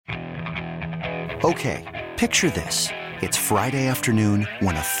Okay, picture this. It's Friday afternoon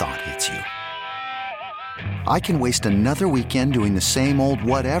when a thought hits you. I can waste another weekend doing the same old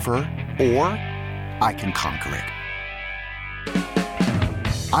whatever, or I can conquer it.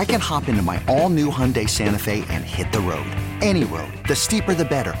 I can hop into my all-new Hyundai Santa Fe and hit the road. Any road. The steeper, the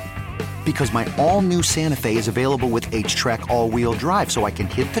better. Because my all-new Santa Fe is available with H-Track all-wheel drive, so I can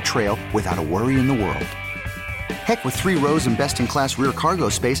hit the trail without a worry in the world. Heck, with 3 rows and best-in-class rear cargo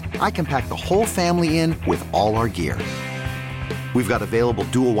space, I can pack the whole family in with all our gear. We've got available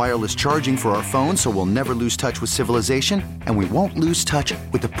dual wireless charging for our phones, so we'll never lose touch with civilization, and we won't lose touch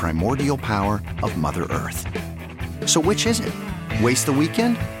with the primordial power of Mother Earth. So which is it? Waste the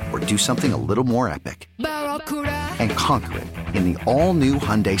weekend or do something a little more epic? And conquer it in the all-new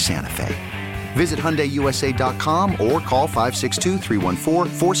Hyundai Santa Fe. Visit HyundaiUSA.com or call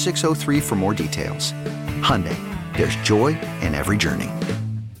 562-314-4603 for more details. Hyundai, there's joy in every journey.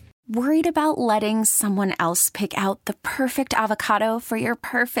 Worried about letting someone else pick out the perfect avocado for your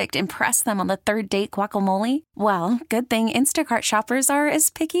perfect impress them on the third date guacamole? Well, good thing Instacart shoppers are as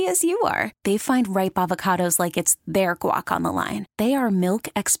picky as you are. They find ripe avocados like it's their guac on the line. They are milk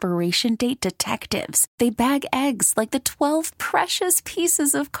expiration date detectives. They bag eggs like the 12 precious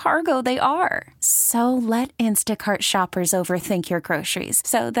pieces of cargo they are. So let Instacart shoppers overthink your groceries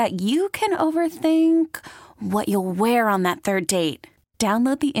so that you can overthink what you'll wear on that third date.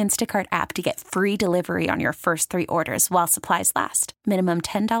 Download the Instacart app to get free delivery on your first 3 orders while supplies last. Minimum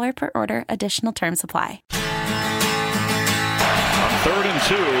 $10 per order. Additional terms apply. On 3rd and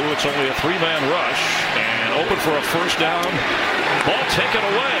 2, it's only a 3-man rush. And open for a first down. Ball taken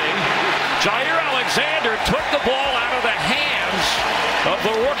away. Jair Alexander took the ball out of the hands of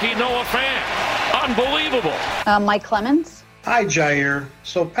the rookie Noah Fant. Unbelievable. Mike Clemens. Hi, Jair.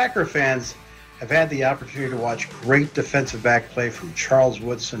 So Packer fans have had the opportunity to watch great defensive back play from Charles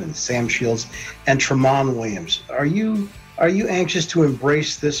Woodson and Sam Shields and Tramon Williams. Are you anxious to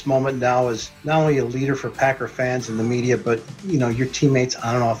embrace this moment now as not only a leader for Packer fans and the media, but your teammates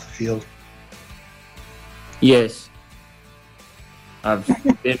on and off the field? Yes, I've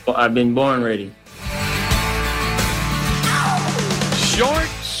been born ready. Short,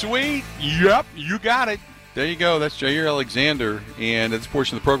 sweet. Yep, you got it. There you go. That's Jair Alexander. And this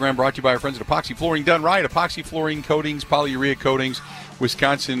portion of the program brought to you by our friends at Epoxy Flooring Done Right. Epoxy Flooring Coatings, Polyurea Coatings,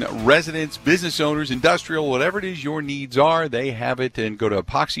 Wisconsin residents, business owners, industrial, whatever it is your needs are, they have it. And go to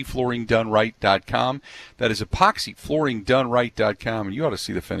epoxyflooringdoneright.com. That is epoxyflooringdoneright.com. And you ought to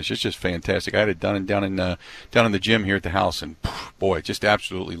see the finish. It's just fantastic. I had it done down in the gym here at the house. And, boy, just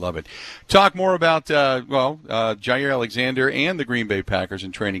absolutely love it. Talk more about, Jair Alexander and the Green Bay Packers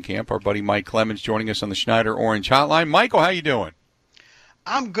in training camp. Our buddy Mike Clemens joining us on the Schneider Orange Hotline. Michael, how you doing?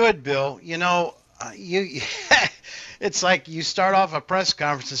 I'm good, Bill. It's like you start off a press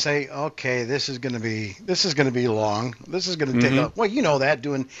conference and say, okay, this is going to be long. This is going to take a, that,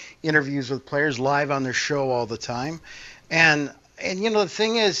 doing interviews with players live on their show all the time. And the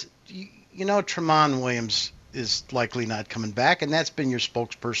thing is, Tramon Williams is likely not coming back, and that's been your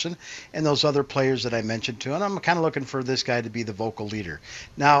spokesperson and those other players that I mentioned to. And I'm kind of looking for this guy to be the vocal leader.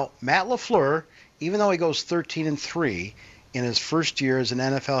 Now, Matt LaFleur, even though he goes 13-3, in his first year as an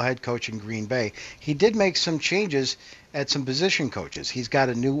NFL head coach in Green Bay, he did make some changes at some position coaches. He's got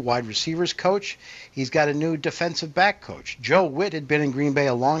a new wide receivers coach. He's got a new defensive back coach. Joe Witt had been in Green Bay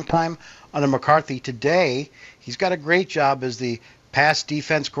a long time under McCarthy. Today, he's got a great job as the pass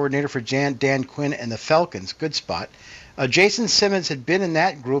defense coordinator for Dan Quinn and the Falcons. Good spot. Jason Simmons had been in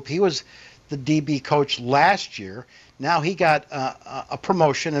that group. He was the DB coach last year. Now he got a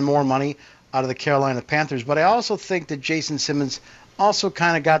promotion and more money out of the Carolina Panthers. But I also think that Jason Simmons also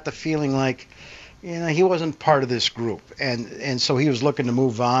kind of got the feeling like, he wasn't part of this group. And so he was looking to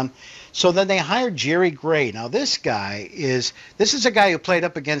move on. So then they hired Jerry Gray. Now this is a guy who played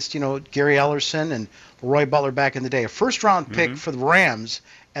up against, Gary Ellerson and Roy Butler back in the day. A first-round pick for the Rams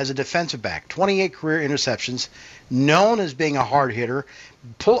as a defensive back. 28 career interceptions, known as being a hard hitter.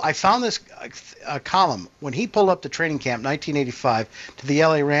 I found this column. When he pulled up to training camp 1985 to the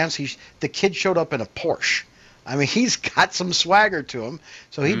LA Rams, the kid showed up in a Porsche. I mean, he's got some swagger to him.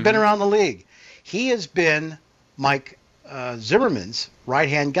 So he'd been around the league. He has been Mike Zimmerman's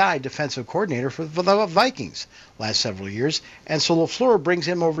right-hand guy, defensive coordinator for the Vikings last several years. And so LaFleur brings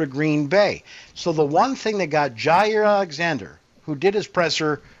him over to Green Bay. So the one thing that got Jair Alexander, who did his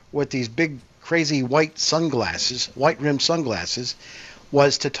presser with these big, crazy white rimmed sunglasses,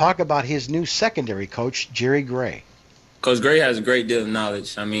 was to talk about his new secondary coach, Jerry Gray. Coach Gray has a great deal of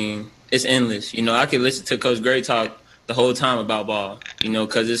knowledge. I mean, it's endless. I could listen to Coach Gray talk the whole time about ball,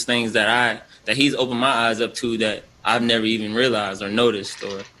 because it's things that he's opened my eyes up to that I've never even realized or noticed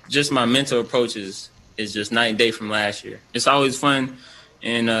or just my mental approach is just night and day from last year. It's always fun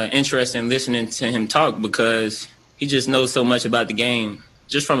and interesting listening to him talk because he just knows so much about the game.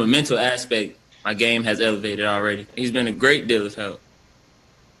 Just from a mental aspect, my game has elevated already. He's been a great deal of help.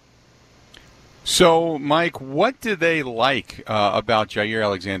 So, Mike, what do they like about Jair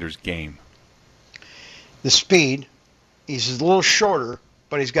Alexander's game? The speed. He's a little shorter,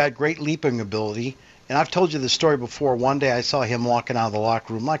 but he's got great leaping ability. And I've told you the story before. One day I saw him walking out of the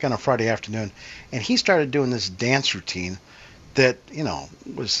locker room, like on a Friday afternoon, and he started doing this dance routine that,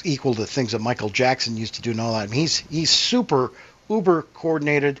 was equal to things that Michael Jackson used to do and all that. I mean, he's super, uber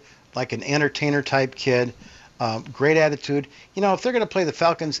coordinated, like an entertainer-type kid. Great attitude. If they're going to play the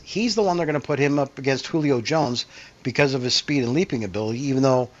Falcons, he's the one they're going to put him up against Julio Jones because of his speed and leaping ability, even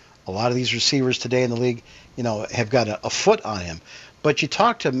though a lot of these receivers today in the league, have got a foot on him. But you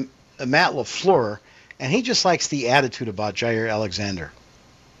talk to Matt LaFleur, and he just likes the attitude about Jair Alexander.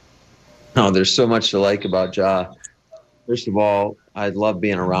 Oh, there's so much to like about Ja. First of all, I love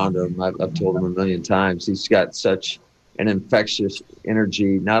being around him. I've told him a million times. He's got such an infectious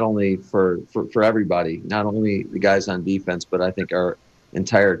energy, not only for everybody, not only the guys on defense, but I think our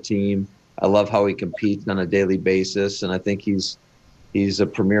entire team. I love how he competes on a daily basis, and I think he's a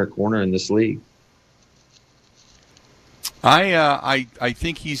premier corner in this league. I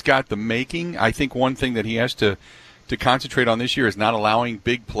think he's got the making. I think one thing that he has to concentrate on this year is not allowing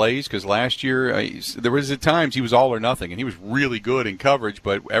big plays, because last year there was at times he was all or nothing, and he was really good in coverage,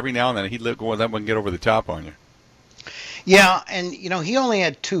 but every now and then he'd let one get over the top on you. Yeah, and he only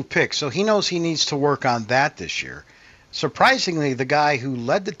had 2 picks, so he knows he needs to work on that this year. Surprisingly, the guy who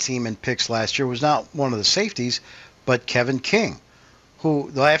led the team in picks last year was not one of the safeties, but Kevin King,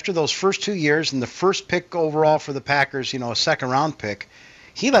 who after those first 2 years and the first pick overall for the Packers, a second-round pick,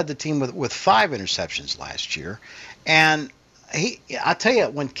 he led the team with 5 interceptions last year. And I'll tell you,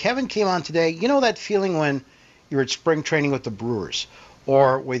 when Kevin came on today, that feeling when you're at spring training with the Brewers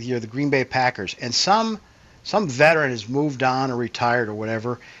or with the Green Bay Packers, and some veteran has moved on or retired or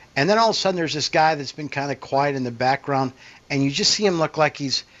whatever, and then all of a sudden there's this guy that's been kind of quiet in the background, and you just see him look like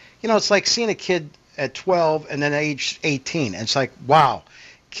he's, it's like seeing a kid at 12 and then age 18. And it's like, wow.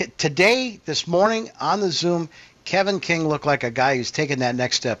 Today, this morning on the Zoom, Kevin King looked like a guy who's taking that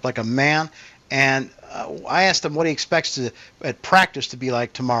next step, like a man. And I asked him what he expects at practice to be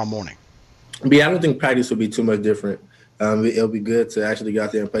like tomorrow morning. Yeah, I don't think practice will be too much different. It'll be good to actually get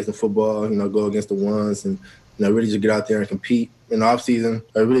out there and play some football, go against the ones and, really just get out there and compete in the offseason.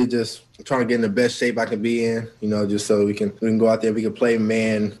 I really just trying to get in the best shape I can be in, just so we can go out there, we can play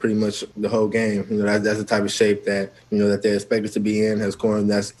man pretty much the whole game. That's the type of shape that, that they expect us to be in as corner.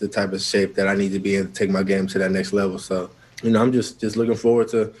 That's the type of shape that I need to be in to take my game to that next level. So, I'm just looking forward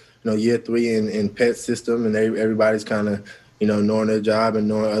to, year 3 in Pet's system, and everybody's kind of, knowing their job and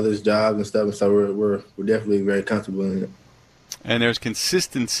knowing others' jobs and stuff. And so we're definitely very comfortable in it. And there's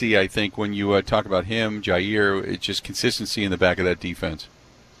consistency, I think, when you talk about him, Jair. It's just consistency in the back of that defense.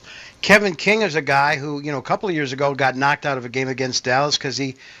 Kevin King is a guy who, a couple of years ago got knocked out of a game against Dallas because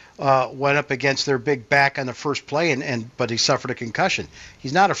he went up against their big back on the first play, but he suffered a concussion.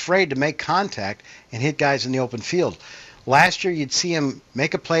 He's not afraid to make contact and hit guys in the open field. Last year, you'd see him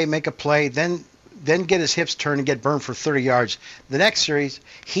make a play, then get his hips turned and get burned for 30 yards. The next series,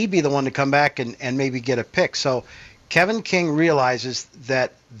 he'd be the one to come back and maybe get a pick. So Kevin King realizes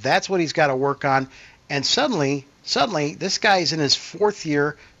that that's what he's got to work on. And suddenly, this guy's in his 4th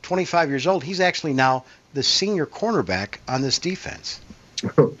year, 25 years old. He's actually now the senior cornerback on this defense.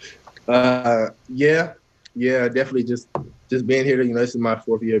 Yeah, definitely just being here. This is my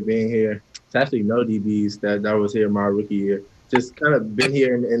 4th year being here. It's actually no DBs that was here my rookie year. Just kind of been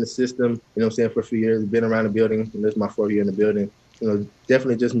here in the system, for a few years, been around the building. This is my 4th year in the building.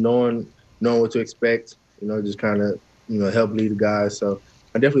 Definitely just knowing what to expect, just kind of, help lead the guys. So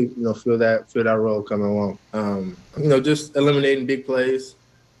I definitely, feel that role coming along. Just eliminating big plays.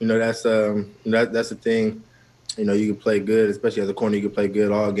 That's the thing. You can play good, especially as a corner. You can play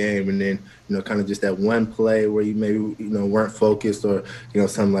good all game, and then kind of just that one play where you maybe weren't focused or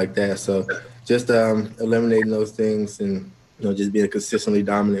something like that. So just eliminating those things and just being consistently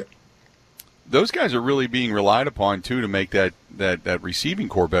dominant. Those guys are really being relied upon too to make that receiving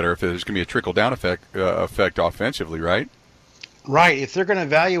core better. If there's going to be a trickle down effect offensively, right? Right. If they're going to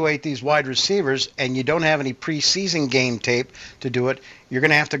evaluate these wide receivers and you don't have any preseason game tape to do it, you're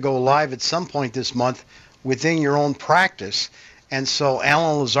going to have to go live at some point this month within your own practice. And so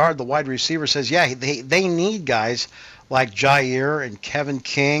Alan Lazard, the wide receiver, says, yeah, they need guys like Jair and Kevin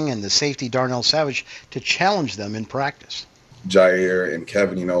King and the safety Darnell Savage to challenge them in practice. Jair and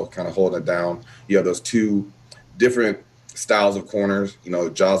Kevin, kind of holding it down. You have those 2 different styles of corners. You know,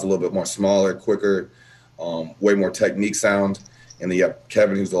 Ja's a little bit more smaller, quicker, way more technique sound. And then you have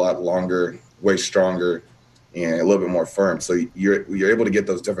Kevin, who's a lot longer, way stronger, and a little bit more firm. So you're able to get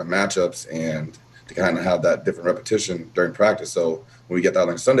those different matchups and to kind of have that different repetition during practice. So when we get that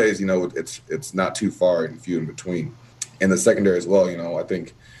on Sundays, you know, it's not too far and few in between. In the secondary as well, you know, I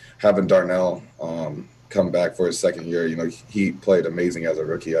think having Darnell come back for his second year, you know, he played amazing as a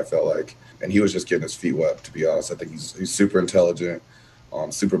rookie, I felt like. And he was just getting his feet wet, to be honest. I think he's super intelligent,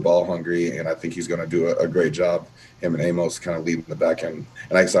 super ball hungry, and I think he's going to do a great job. Him and Amos kind of leading the back end.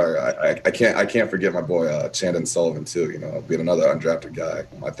 And I can't forget my boy Chandon Sullivan too. You know, being another undrafted guy,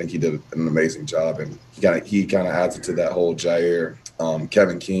 I think he did an amazing job, and he kind of adds it to that whole Jair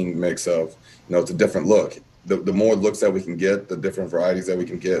Kevin King mix of, you know, it's a different look. The more looks that we can get, the different varieties that we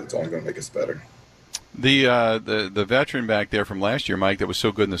can get, it's only going to make us better. The veteran back there from last year, Mike, that was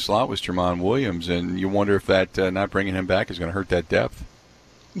so good in the slot was Tramon Williams, and you wonder if that not bringing him back is going to hurt that depth.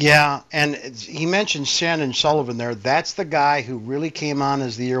 Yeah, and he mentioned Chandon Sullivan there. That's the guy who really came on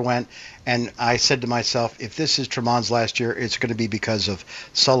as the year went, and I said to myself, if this is Tramon's last year, it's going to be because of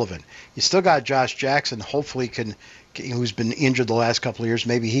Sullivan. You still got Josh Jackson, hopefully who's been injured the last couple of years.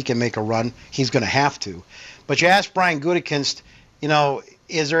 Maybe he can make a run. He's going to have to. But you asked Brian Gutekunst, you know,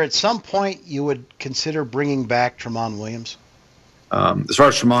 is there at some point you would consider bringing back Tramon Williams? As far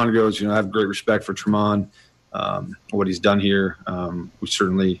as Tramon goes, you know, I have great respect for Tramon. What he's done here. We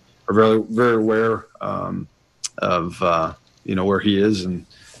certainly are very, very aware of, you know, where he is, and,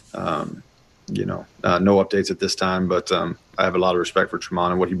 you know, no updates at this time, but I have a lot of respect for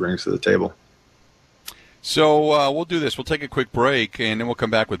Tramon and what he brings to the table. So we'll do this. We'll take a quick break, and then we'll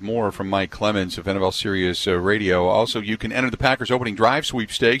come back with more from Mike Clemens of NFL Sirius Radio. Also, you can enter the Packers Opening Drive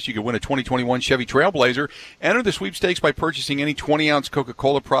sweepstakes. You can win a 2021 Chevy Trailblazer. Enter the sweepstakes by purchasing any 20-ounce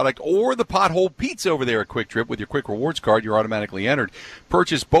Coca-Cola product or the Pothole Pizza over there at Quick Trip. With your Quick Rewards card, you're automatically entered.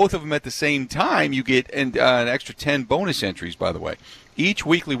 Purchase both of them at the same time. You get an extra 10 bonus entries, by the way. Each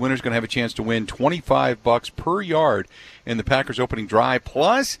weekly winner is going to have a chance to win $25 per yard in the Packers Opening Drive.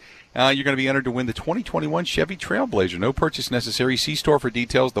 Plus, you're going to be entered to win the 2021 Chevy Trailblazer. No purchase necessary. See store for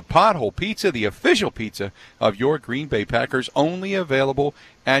details. The Pothole Pizza, the official pizza of your Green Bay Packers, only available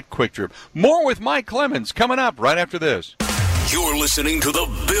at Quick Trip. More with Mike Clemens coming up right after this. You're listening to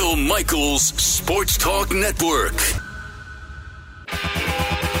the Bill Michaels Sports Talk Network.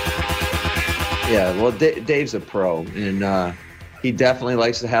 Yeah, well, Dave's a pro, and he definitely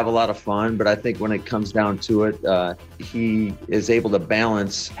likes to have a lot of fun, but I think when it comes down to it, he is able to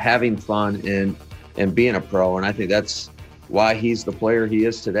balance having fun and being a pro, and I think that's why he's the player he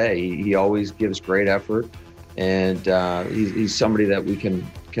is today. He always gives great effort, and he's somebody that we can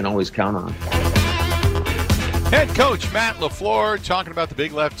always count on. Head coach Matt LaFleur talking about the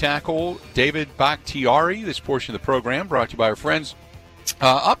big left tackle, David Bakhtiari. This portion of the program brought to you by our friends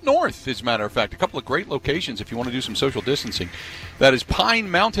up north, as a matter of fact. A couple of great locations if you want to do some social distancing. That is Pine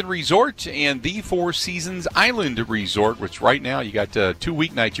Mountain Resort and the Four Seasons Island Resort, which right now you got 2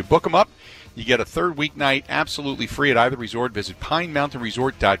 weeknights. You book them up, you get a third weeknight absolutely free at either resort. Visit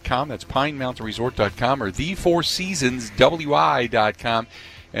PineMountainResort.com. That's PineMountainResort.com or TheFourSeasonsWI.com.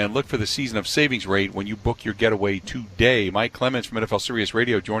 And look for the season of savings rate when you book your getaway today. Mike Clemens from NFL Sirius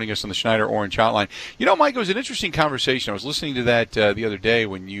Radio joining us on the Schneider Orange Hotline. You know, Mike, it was an interesting conversation. I was listening to that the other day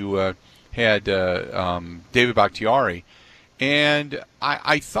when you had David Bakhtiari, and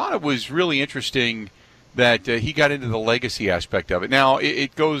I thought it was really interesting that he got into the legacy aspect of it. Now,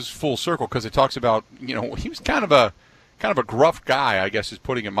 it goes full circle because it talks about, you know, he was kind of a gruff guy, I guess is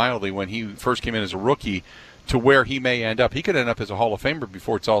putting it mildly, when he first came in as a rookie, to where he may end up. He could end up as a Hall of Famer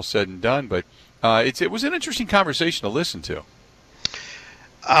before it's all said and done, but it was an interesting conversation to listen to.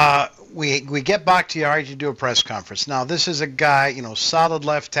 We get Bakhtiari to do a press conference. Now, this is a guy, you know, solid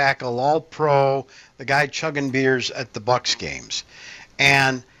left tackle, all pro, the guy chugging beers at the Bucs games.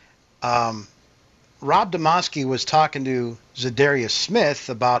 And Rob Demovsky was talking to Za'Darius Smith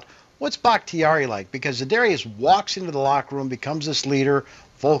about what's Bakhtiari like, because Za'Darius walks into the locker room, becomes this leader,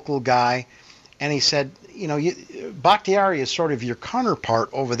 vocal guy, and he said, you know, Bakhtiari is sort of your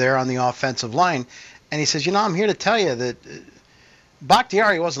counterpart over there on the offensive line. And he says, you know, I'm here to tell you that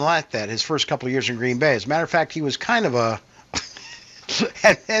Bakhtiari wasn't like that his first couple of years in Green Bay. As a matter of fact, he was kind of a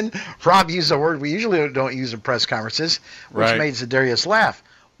and then Rob used a word we usually don't use in press conferences, which made Za'Darius laugh.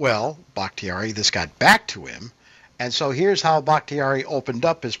 Well, Bakhtiari, this got back to him. And so here's how Bakhtiari opened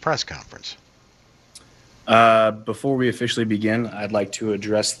up his press conference. Before we officially begin, I'd like to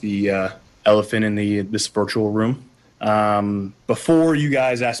address the elephant in this virtual room. Before you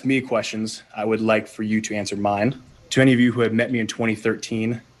guys ask me questions, I would like for you to answer mine. To any of you who have met me in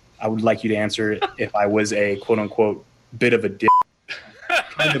 2013, I would like you to answer if I was a quote-unquote bit of a dick.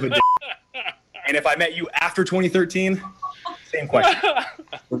 Kind of a dick. And if I met you after 2013, same question.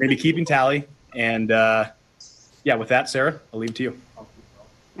 We're going to be keeping tally. And, with that, Sarah, I'll leave it to you. All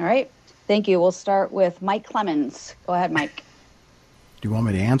right. Thank you. We'll start with Mike Clemens. Go ahead, Mike. Do you want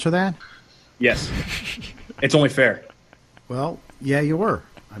me to answer that? Yes. It's only fair. Well, yeah, you were.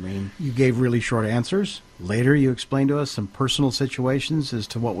 I mean, you gave really short answers. Later, you explained to us some personal situations as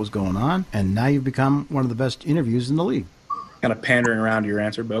to what was going on, and now you've become one of the best interviews in the league. Kind of pandering around to your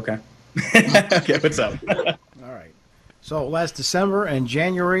answer, but okay. Okay, what's up? All right. So last December and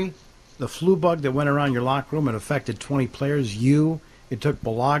January, the flu bug that went around your locker room, it affected 20 players. It took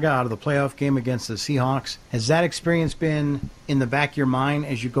Bulaga out of the playoff game against the Seahawks. Has that experience been in the back of your mind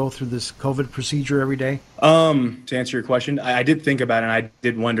as you go through this COVID procedure every day? To answer your question, I did think about it, and I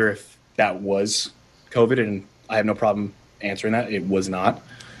did wonder if that was COVID, and I have no problem answering that. It was not.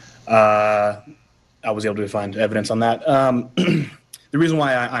 I was able to find evidence on that. The reason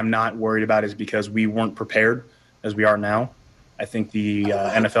why I'm not worried about it is because we weren't prepared as we are now. I think the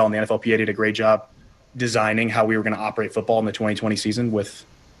NFL and the NFLPA did a great job designing how we were going to operate football in the 2020 season with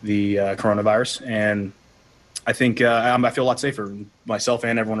the coronavirus. And I think I feel a lot safer, myself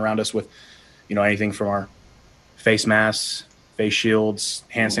and everyone around us, with anything from our face masks, face shields,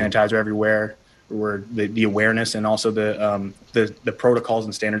 hand sanitizer everywhere, where the awareness and also the protocols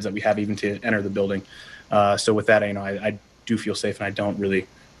and standards that we have even to enter the building. So with that, I do feel safe, and I don't really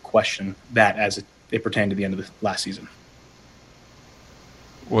question that as it pertained to the end of the last season.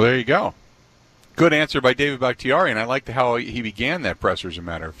 Well, there you go. Good answer by David Bakhtiari, and I liked how he began that presser, as a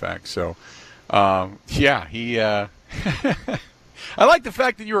matter of fact. So, he I like the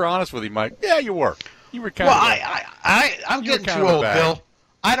fact that you were honest with him, Mike. Yeah, you were. You were kind of. Well, I'm getting too old, Bill.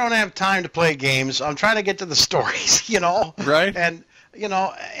 I don't have time to play games. I'm trying to get to the stories, Right. And,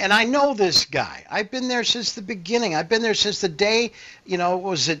 and I know this guy. I've been there since the beginning. I've been there since the day,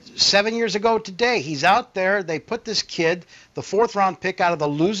 was it 7 years ago today? He's out there. They put this kid, the 4th-round pick, out of the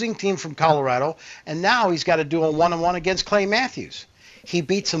losing team from Colorado, and now he's got to do a one-on-one against Clay Matthews. He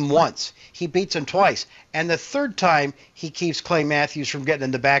beats him once. He beats him twice. And the third time, he keeps Clay Matthews from getting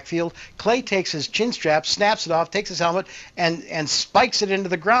in the backfield. Clay takes his chin strap, snaps it off, takes his helmet, and spikes it into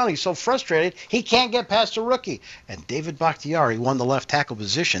the ground. He's so frustrated, he can't get past a rookie. And David Bakhtiari won the left tackle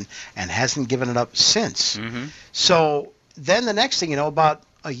position and hasn't given it up since. Mm-hmm. So then the next thing about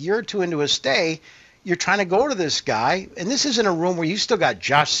a year or two into his stay, you're trying to go to this guy, and this is in a room where you still got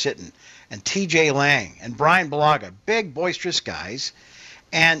Josh Sitton and T.J. Lang and Brian Bulaga, big, boisterous guys.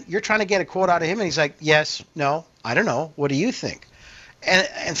 And you're trying to get a quote out of him, and he's like, yes, no, I don't know. What do you think? And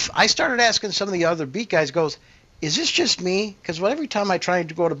I started asking some of the other beat guys, goes, is this just me? Because every time I tried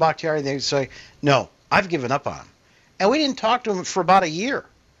to go to Bakhtiari, they would say, no, I've given up on him. And we didn't talk to him for about a year.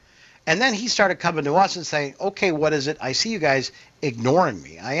 And then he started coming to us and saying, okay, what is it? I see you guys ignoring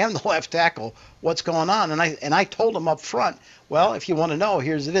me. I am the left tackle. What's going on? And I told him up front, well, if you want to know,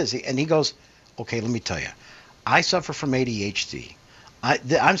 here's it is. And he goes, okay, let me tell you. I suffer from ADHD.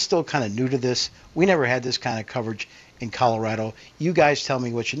 I'm still kind of new to this. We never had this kind of coverage in Colorado. You guys tell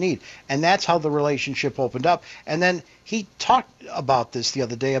me what you need. And that's how the relationship opened up. And then he talked about this the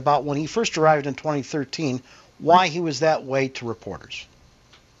other day, about when he first arrived in 2013, why he was that way to reporters.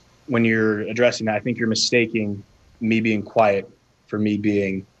 When you're addressing that, I think you're mistaking me being quiet for me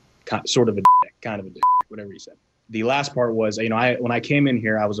being sort of a dick, kind of a dick, whatever you said. The last part was, when I came in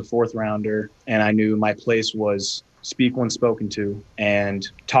here, I was a 4th rounder, and I knew my place was speak when spoken to and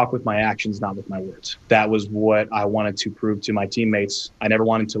talk with my actions, not with my words. That was what I wanted to prove to my teammates. I never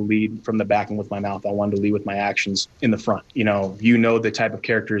wanted to lead from the back and with my mouth. I wanted to lead with my actions in the front. The type of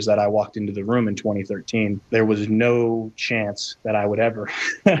characters that I walked into the room in 2013. There was no chance that I would ever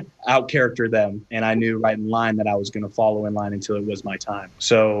out-character them. And I knew right in line that I was going to follow in line until it was my time.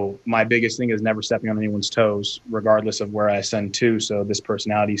 So my biggest thing is never stepping on anyone's toes, regardless of where I ascend to. So this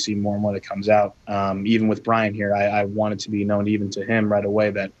personality, you see more and more that comes out. Even with Brian here, I wanted to be known even to him right away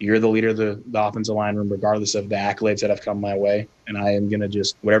that you're the leader of the offensive line room, regardless of the accolades that have come my way. And I am going to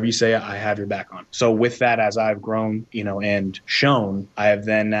just, whatever you say, I have your back on. So with that, as I've grown, and shown, I have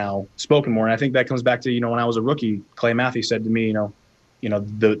then now spoken more. And I think that comes back to, when I was a rookie, Clay Matthews said to me,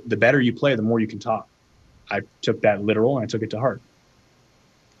 the better you play, the more you can talk. I took that literal and I took it to heart.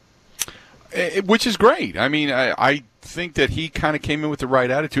 Which is great. I mean, I think that he kind of came in with the right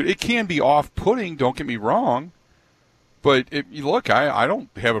attitude. It can be off-putting, don't get me wrong. But I don't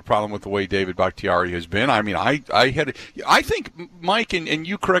have a problem with the way David Bakhtiari has been. I mean, I think, Mike, and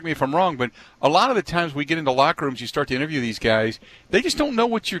you correct me if I'm wrong, but a lot of the times we get into locker rooms, you start to interview these guys, they just don't know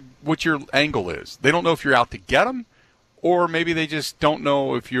what your angle is. They don't know if you're out to get them, or maybe they just don't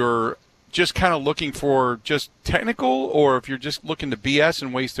know if you're just kind of looking for just technical, or if you're just looking to BS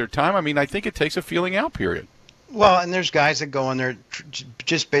and waste their time. I mean, I think it takes a feeling out period. Well, and there's guys that go in there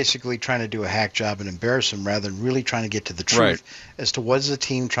just basically trying to do a hack job and embarrass them rather than really trying to get to the truth as to what is the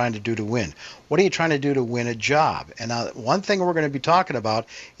team trying to do to win. What are you trying to do to win a job? And one thing we're going to be talking about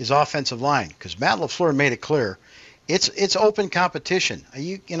is offensive line, because Matt LaFleur made it clear it's open competition.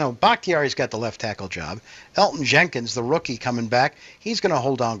 You know, Bakhtiari's got the left tackle job. Elton Jenkins, the rookie coming back, he's going to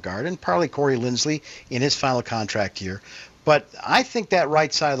hold down guard, and probably Corey Linsley in his final contract year. But I think that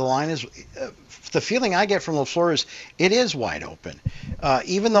right side of the line is the feeling I get from LaFleur is it is wide open.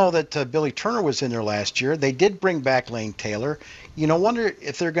 Even though that Billy Turner was in there last year, they did bring back Lane Taylor. You know, wonder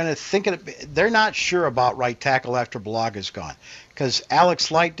if they're going to think it. They're not sure about right tackle after Balaga's gone, because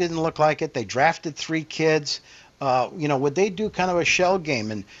Alex Light didn't look like it. They drafted 3 kids. You know, would they do kind of a shell game,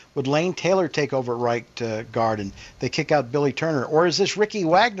 and would Lane Taylor take over right guard and they kick out Billy Turner? Or is this Ricky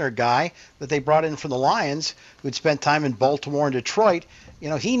Wagner guy that they brought in from the Lions, who'd spent time in Baltimore and Detroit? You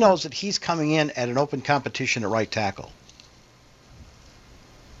know, he knows that he's coming in at an open competition at right tackle.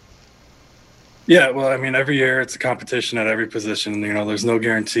 Yeah, well, I mean, every year it's a competition at every position. You know, there's no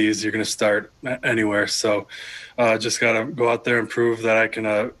guarantees you're going to start anywhere. So just got to go out there and prove that I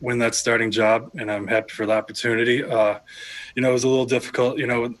can win that starting job, and I'm happy for the opportunity. You know, it was a little difficult, you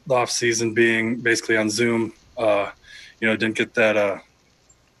know, the off-season being basically on Zoom. You know, didn't get that,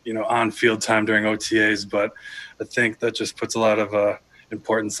 you know, on-field time during OTAs, but I think that just puts a lot of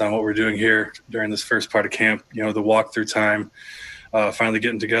importance on what we're doing here during this first part of camp. You know, the walkthrough time, finally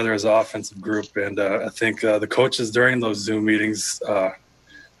getting together as an offensive group. And I think the coaches during those Zoom meetings,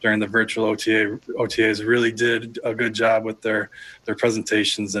 during the virtual OTAs really did a good job with their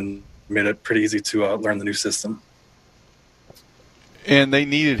presentations and made it pretty easy to learn the new system. And they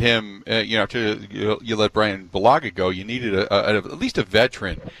needed him, you know, you let Brian Bulaga go. You needed at least a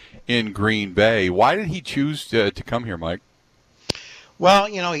veteran in Green Bay. Why did he choose to come here, Mike? Well,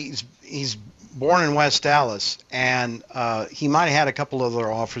 you know, he's born in West Dallas, and he might have had a couple of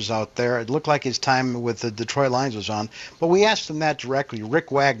other offers out there. It looked like his time with the Detroit Lions was on. But we asked him that directly,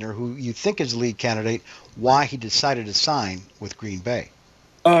 Rick Wagner, who you think is the lead candidate, why he decided to sign with Green Bay.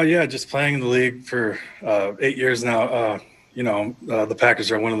 Yeah, just playing in the league for 8 years now. You know, the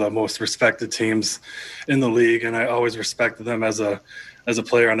Packers are one of the most respected teams in the league, and I always respected them as a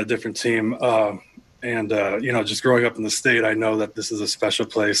player on a different team. And, you know, just growing up in the state, I know that this is a special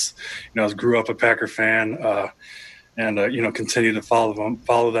place. You know, I grew up a Packer fan and, you know, continue to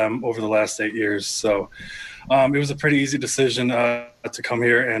follow them over the last 8 years. So it was a pretty easy decision to come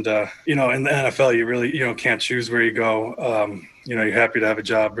here. And, you know, in the NFL, you really, you know, can't choose where you go. You know, you're happy to have a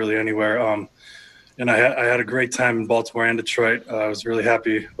job really anywhere. And I had a great time in Baltimore and Detroit. I was really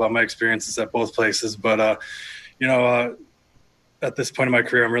happy about my experiences at both places. But, you know, at this point in my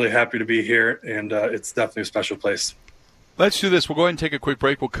career, I'm really happy to be here, and it's definitely a special place. Let's do this. We'll go ahead and take a quick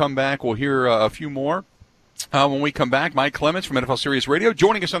break. We'll come back. We'll hear a few more. When we come back, Mike Clemens from NFL Sirius Radio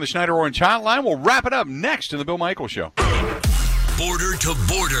joining us on the Schneider Orange Hotline. We'll wrap it up next in the Bill Michaels Show. Border to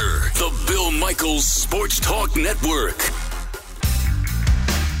Border, the Bill Michaels Sports Talk Network.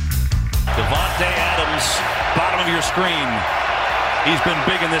 Devontae Adams, bottom of your screen. He's been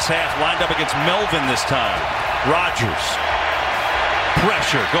big in this half, lined up against Melvin this time. Rodgers.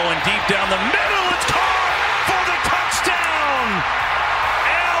 Pressure going deep down the middle. It's caught for the touchdown.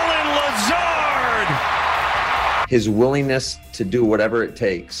 Allen Lazard. His willingness to do whatever it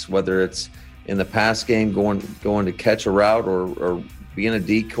takes, whether it's in the pass game, going to catch a route or being a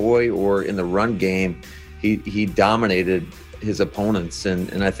decoy, or in the run game, he dominated his opponents.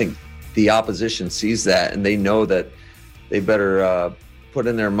 And I think the opposition sees that, and they know that they better put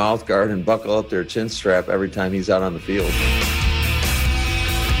in their mouth guard and buckle up their chin strap every time he's out on the field.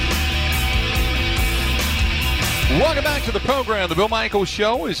 Welcome back to the program. The Bill Michaels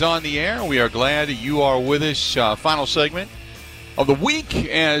Show is on the air. We are glad you are with us. Final segment of the week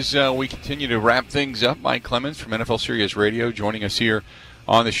as we continue to wrap things up. Mike Clemens from NFL Sirius Radio joining us here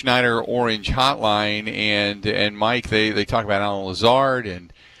on the Schneider Orange Hotline. And Mike, they talk about Allen Lazard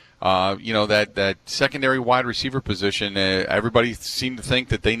and, you know, that secondary wide receiver position. Everybody seemed to think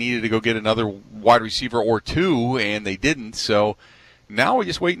that they needed to go get another wide receiver or two, and they didn't. So now we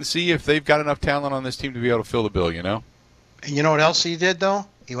just wait and see if they've got enough talent on this team to be able to fill the bill, you know? And you know what else he did, though?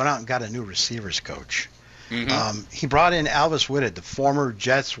 He went out and got a new receivers coach. Mm-hmm. He brought in Alvis Whitted, the former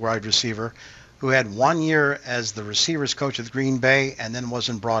Jets wide receiver, who had 1 year as the receivers coach with Green Bay and then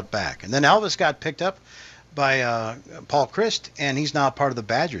wasn't brought back. And then Alvis got picked up by Paul Chryst, and he's now part of the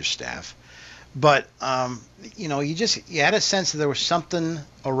Badgers staff. But, you know, you had a sense that there was something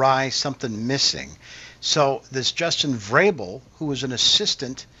awry, something missing. So this Justin Vrabel, who was an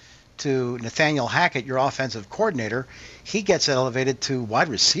assistant to Nathaniel Hackett, your offensive coordinator, he gets elevated to wide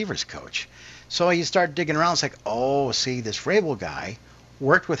receivers coach. So you start digging around. It's like, oh, see, this Vrabel guy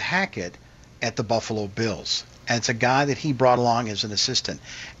worked with Hackett at the Buffalo Bills. And it's a guy that he brought along as an assistant.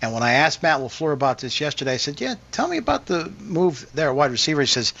 And when I asked Matt LaFleur about this yesterday, I said, yeah, tell me about the move there at wide receiver. He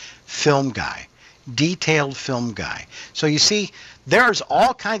says, film guy, detailed film guy. So you see, there's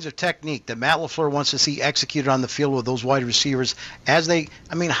all kinds of technique that Matt LaFleur wants to see executed on the field with those wide receivers how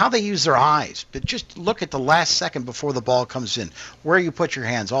they use their eyes. But just look at the last second before the ball comes in, where you put your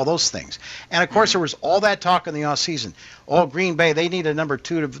hands, all those things. And, of course, there was all that talk in the offseason. Oh, Green Bay, they need a number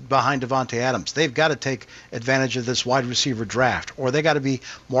 2 behind Davante Adams. They've got to take advantage of this wide receiver draft, or they got to be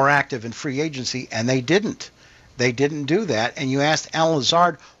more active in free agency, and they didn't. They didn't do that. And you asked Allen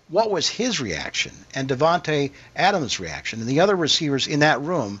Lazard, what was his reaction and Davante Adams' reaction and the other receivers in that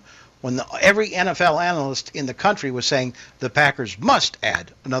room when every NFL analyst in the country was saying the Packers must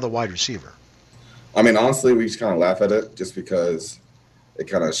add another wide receiver? I mean, honestly, we just kind of laugh at it just because it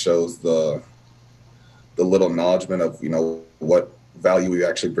kind of shows the little acknowledgement of, what value we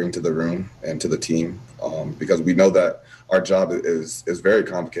actually bring to the room and to the team, because we know that our job is very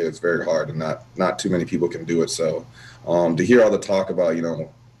complicated. It's very hard, and not too many people can do it. So to hear all the talk about,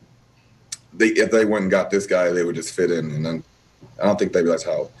 if they went and got this guy, they would just fit in. And then I don't think they realize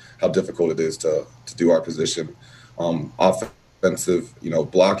how difficult it is to do our position, offensive,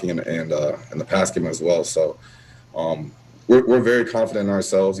 blocking and the pass game as well. So we're very confident in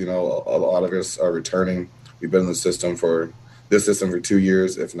ourselves. A lot of us are returning. We've been in this system for 2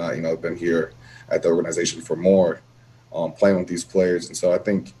 years, if not, been here at the organization for more, playing with these players. And so I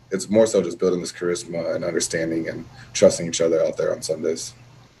think it's more so just building this charisma and understanding and trusting each other out there on Sundays.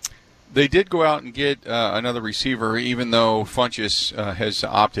 They did go out and get another receiver, even though Funchess has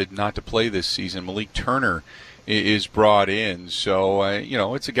opted not to play this season. Malik Turner is brought in. So,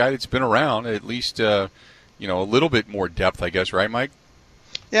 it's a guy that's been around, at least, a little bit more depth, I guess. Right, Mike?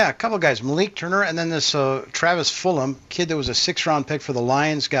 Yeah, a couple of guys. Malik Turner and then this Travis Fulham, kid that was a 6th-round pick for the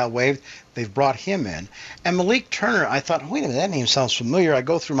Lions, got waived. They've brought him in. And Malik Turner, I thought, wait a minute, that name sounds familiar. I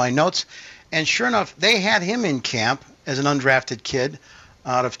go through my notes, and sure enough, they had him in camp as an undrafted kid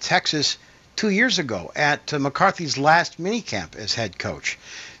out of Texas 2 years ago at McCarthy's last minicamp as head coach.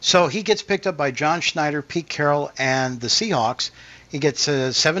 So he gets picked up by John Schneider, Pete Carroll, and the Seahawks. He gets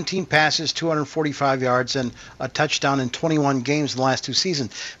 17 passes, 245 yards, and a touchdown in 21 games in the last 2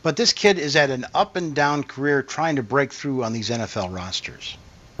 seasons. But this kid is at an up-and-down career trying to break through on these NFL rosters.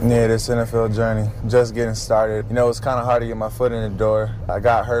 Yeah, this NFL journey, just getting started. It's kind of hard to get my foot in the door. I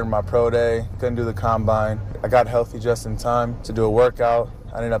got hurt in my pro day, couldn't do the combine. I got healthy just in time to do a workout.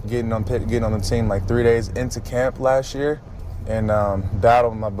 I ended up getting on the team like 3 days into camp last year and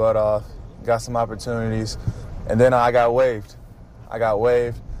battled my butt off, got some opportunities, and then I got waived.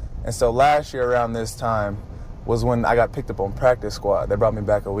 And so last year around this time was when I got picked up on practice squad. They brought me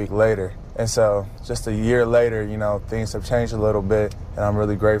back a week later. And so just a year later, things have changed a little bit, and I'm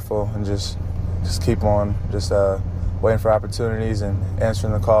really grateful and just keep on waiting for opportunities and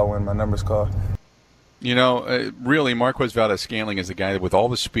answering the call when my number's called. Really, Marquez Valdes-Scantling is a guy with all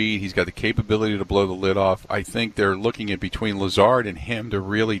the speed. He's got the capability to blow the lid off. I think they're looking at between Lazard and him to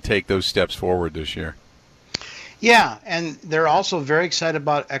really take those steps forward this year. Yeah, and they're also very excited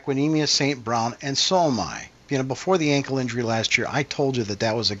about Equanimeous St. Brown, and so am I. Before the ankle injury last year, I told you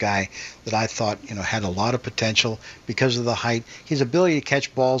that was a guy that I thought, had a lot of potential because of the height, his ability to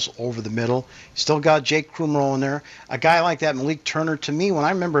catch balls over the middle. Still got Jake Kumerow in there. A guy like that, Malik Turner, to me, when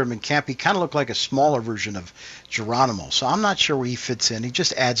I remember him in camp, he kind of looked like a smaller version of Geronimo. So I'm not sure where he fits in. He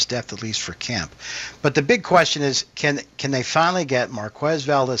just adds depth, at least for camp. But the big question is, can they finally get Marquez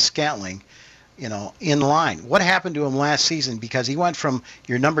Valdes-Scantling in line? What happened to him last season? Because he went from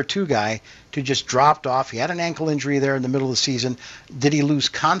your number 2 guy to just dropped off. He had an ankle injury there in the middle of the season. Did he lose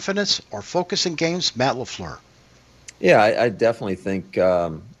confidence or focus in games? Matt LaFleur. Yeah, I definitely think,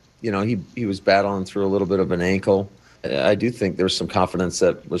 he was battling through a little bit of an ankle. I do think there's some confidence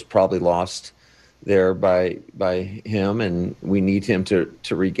that was probably lost there by him, and we need him to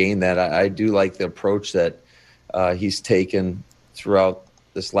regain that. I do like the approach that he's taken throughout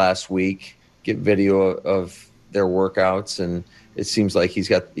this last week. Get video of their workouts, and it seems like he's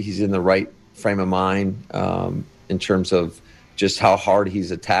in the right frame of mind in terms of just how hard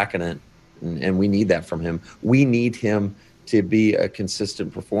he's attacking it, and we need that from him. We need him to be a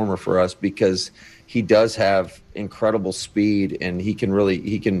consistent performer for us because he does have incredible speed, and he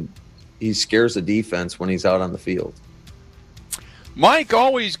scares the defense when he's out on the field. Mike,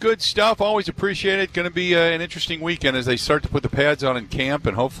 always good stuff. Always appreciate it. Going to be an interesting weekend as they start to put the pads on in camp,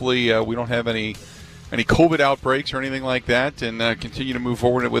 and hopefully we don't have any any COVID outbreaks or anything like that, and continue to move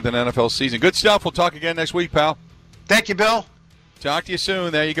forward with an NFL season. Good stuff. We'll talk again next week, pal. Thank you, Bill. Talk to you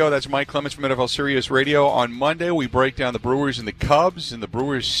soon. There you go. That's Mike Clemens from NFL Sirius Radio. On Monday, we break down the Brewers and the Cubs and the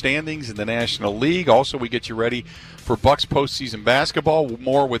Brewers' standings in the National League. Also, we get you ready for Bucs postseason basketball.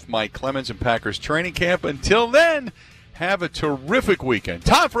 More with Mike Clemens and Packers training camp. Until then, have a terrific weekend.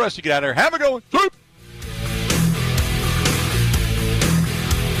 Time for us to get out of here. Have a good one.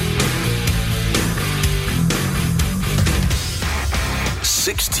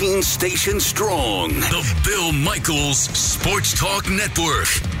 16 stations strong. The Bill Michaels Sports Talk Network.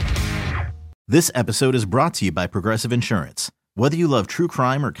 This episode is brought to you by Progressive Insurance. Whether you love true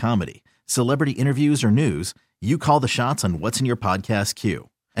crime or comedy, celebrity interviews or news, you call the shots on what's in your podcast queue.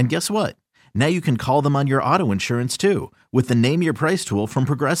 And guess what? Now you can call them on your auto insurance too with the Name Your Price tool from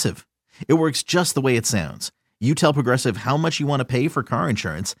Progressive. It works just the way it sounds. You tell Progressive how much you want to pay for car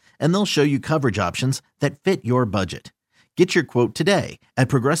insurance, and they'll show you coverage options that fit your budget. Get your quote today at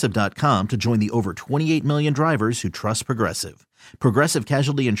Progressive.com to join the over 28 million drivers who trust Progressive. Progressive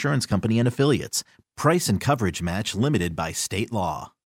Casualty Insurance Company and Affiliates. Price and coverage match limited by state law.